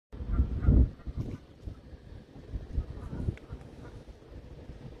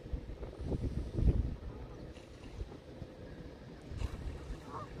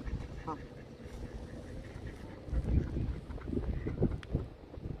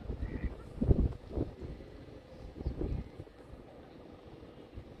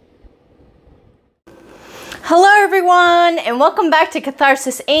Hello everyone, and welcome back to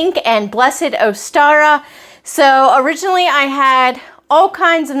Catharsis Inc. and Blessed Ostara. So originally I had all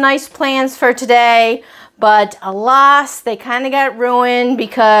kinds of nice plans for today, but alas, they kind of got ruined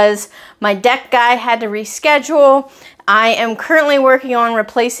because my deck guy had to reschedule. I am currently working on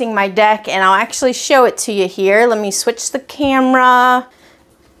replacing my deck, and I'll actually show it to you here. Let me switch the camera.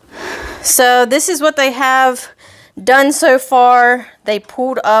 So this is what they have done so far. They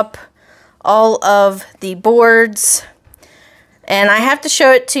pulled up all of the boards, and I have to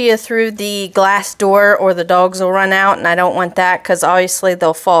show it to you through the glass door or the dogs will run out, and I don't want that because obviously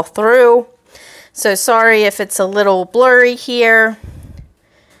they'll fall through. So sorry if it's a little blurry here,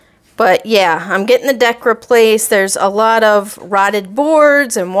 but yeah, I'm getting the deck replaced. There's a lot of rotted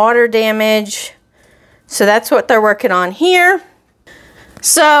boards and water damage, so that's what they're working on here.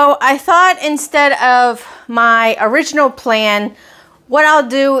 So I thought instead of my original plan, what I'll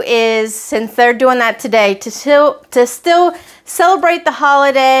do is, since they're doing that today, to still celebrate the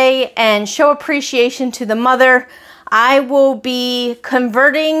holiday and show appreciation to the mother, I will be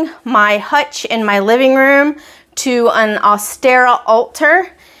converting my hutch in my living room to an Ostara altar.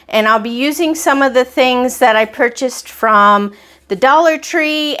 And I'll be using some of the things that I purchased from the Dollar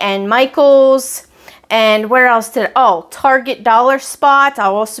Tree and Michael's. And where else did, oh, Target dollar spot.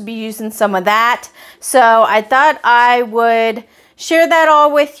 I'll also be using some of that. So I thought I would share that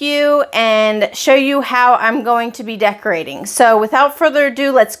all with you and show you how I'm going to be decorating. So without further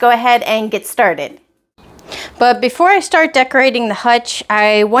ado, let's go ahead and get started. But before I start decorating the hutch,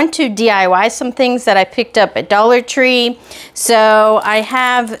 I want to DIY some things that I picked up at Dollar Tree. So I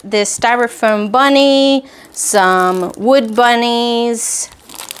have this styrofoam bunny, some wood bunnies,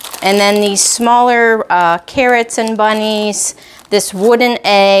 and then these smaller carrots and bunnies, this wooden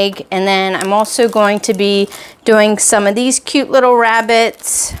egg, and then I'm also going to be doing some of these cute little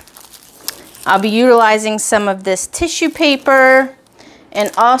rabbits. I'll be utilizing some of this tissue paper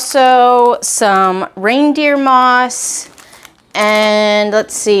and also some reindeer moss. And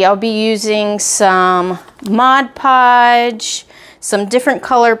let's see, I'll be using some Mod Podge, some different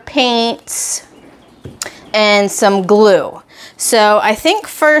color paints, and some glue. So I think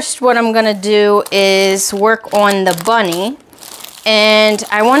first what I'm gonna do is work on the bunny. And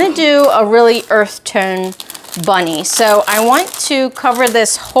I want to do a really earth tone bunny. So I want to cover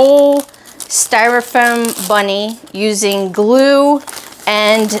this whole styrofoam bunny using glue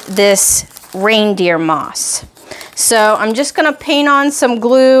and this reindeer moss. So I'm just going to paint on some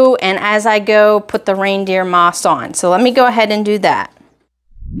glue, and as I go, put the reindeer moss on. So let me go ahead and do that.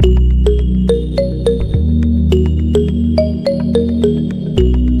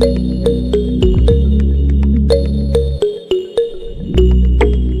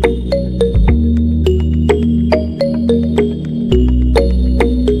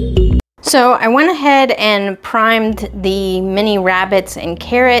 So I went ahead and primed the mini rabbits and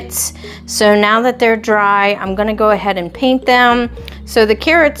carrots. So now that they're dry, I'm gonna go ahead and paint them. So the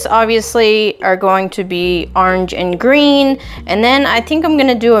carrots obviously are going to be orange and green. And then I think I'm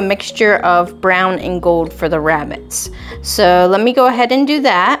gonna do a mixture of brown and gold for the rabbits. So let me go ahead and do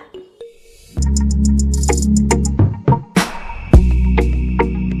that.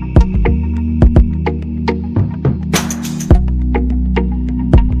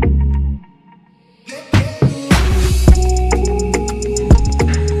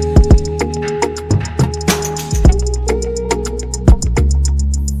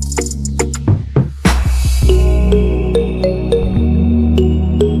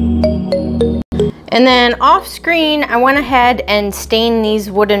 And then off screen, I went ahead and stained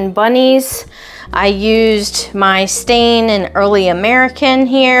these wooden bunnies. I used my stain in Early American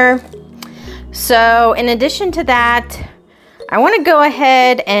here. So in addition to that, I want to go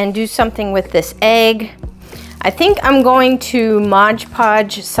ahead and do something with this egg. I think I'm going to Mod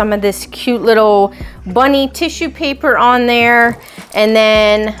Podge some of this cute little bunny tissue paper on there, and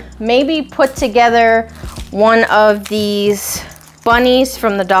then maybe put together one of these bunnies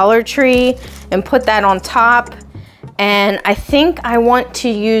from the Dollar Tree and put that on top. And I think I want to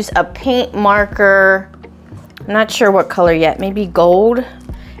use a paint marker, I'm not sure what color yet, maybe gold,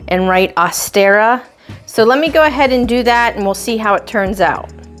 and write Ostara. So let me go ahead and do that, and we'll see how it turns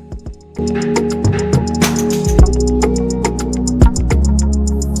out.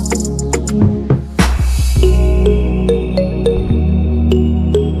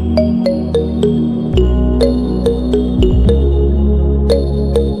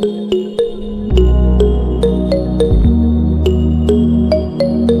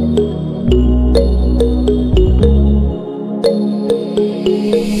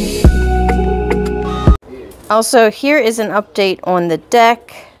 Also, here is an update on the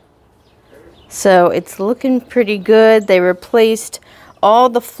deck. So it's looking pretty good. They replaced all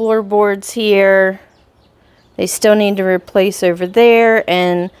the floorboards here. They still need to replace over there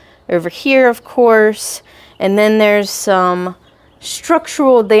and over here, of course. And then there's some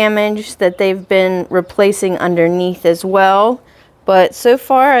structural damage that they've been replacing underneath as well. But so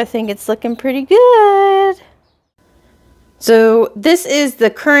far, I think it's looking pretty good. So this is the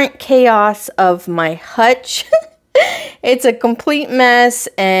current chaos of my hutch. It's a complete mess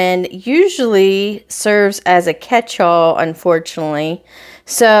and usually serves as a catch-all, unfortunately.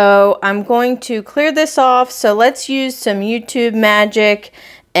 So I'm going to clear this off. So let's use some YouTube magic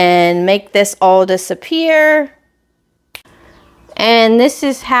and make this all disappear. And this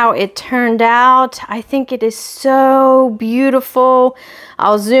is how it turned out. I think it is so beautiful.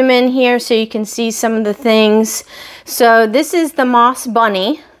 I'll zoom in here so you can see some of the things. So this is the moss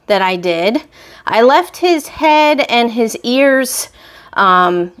bunny that I did. I left his head and his ears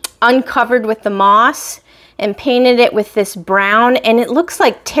uncovered with the moss and painted it with this brown, and it looks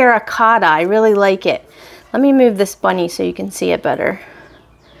like terracotta. I really like it. Let me move this bunny so you can see it better.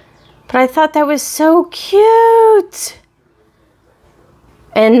 But I thought that was so cute.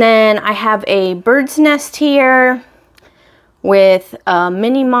 And then I have a bird's nest here with a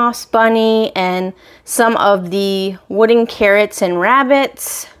mini moss bunny and some of the wooden carrots and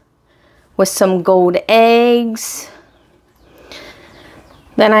rabbits with some gold eggs.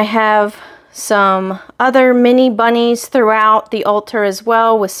 Then I have some other mini bunnies throughout the altar as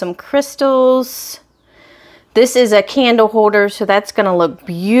well with some crystals. This is a candle holder, so that's going to look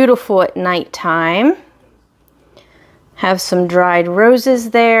beautiful at nighttime. Have some dried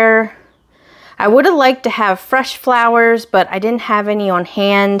roses there. I would have liked to have fresh flowers, but I didn't have any on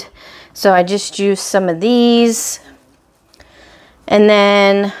hand, so I just used some of these. And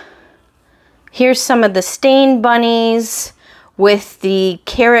then here's some of the stained bunnies with the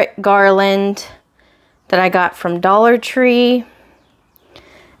carrot garland that I got from Dollar Tree.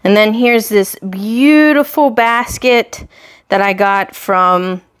 And then here's this beautiful basket that I got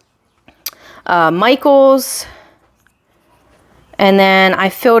from Michael's. And then I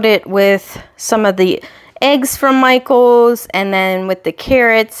filled it with some of the eggs from Michael's, and then with the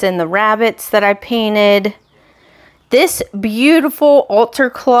carrots and the rabbits that I painted. This beautiful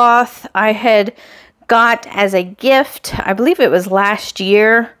altar cloth I had got as a gift, I believe it was last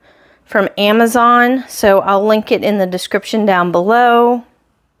year, from Amazon. So I'll link it in the description down below.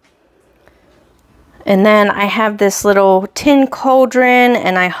 And then I have this little tin cauldron,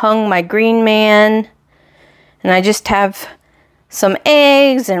 and I hung my green man. And I just have some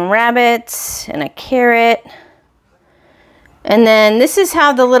eggs and rabbits and a carrot. And then this is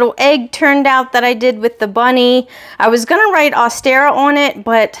how the little egg turned out that I did with the bunny. I was gonna write Ostara on it,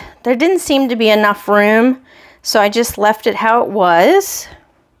 but there didn't seem to be enough room, so I just left it how it was.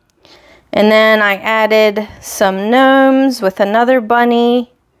 And then I added some gnomes with another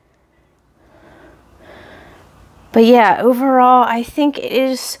bunny. But yeah, overall, I think it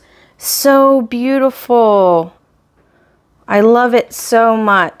is so beautiful. I love it so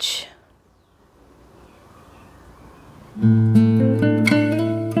much.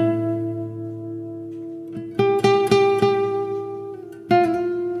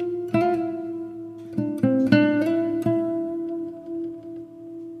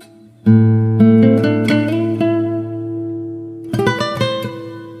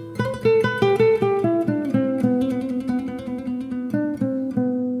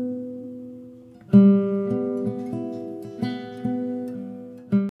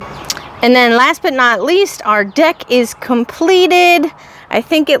 And then last but not least, our deck is completed. I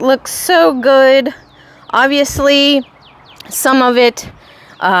think it looks so good. Obviously, some of it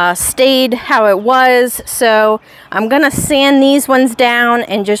stayed how it was. So I'm gonna sand these ones down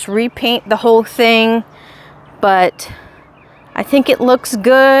and just repaint the whole thing. But I think it looks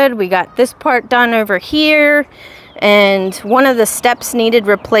good. We got this part done over here. And one of the steps needed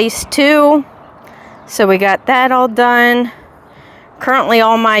replaced too. So we got that all done. Currently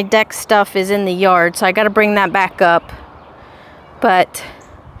all my deck stuff is in the yard, so I got to bring that back up. But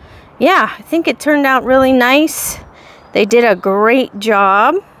yeah, I think it turned out really nice. They did a great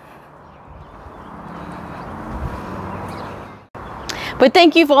job. But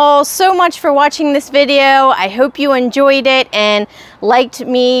thank you all so much for watching this video. I hope you enjoyed it and liked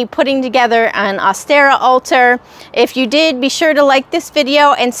me putting together an Ostara altar. If you did, be sure to like this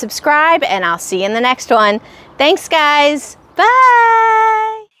video and subscribe, and I'll see you in the next one. Thanks, guys. Bye!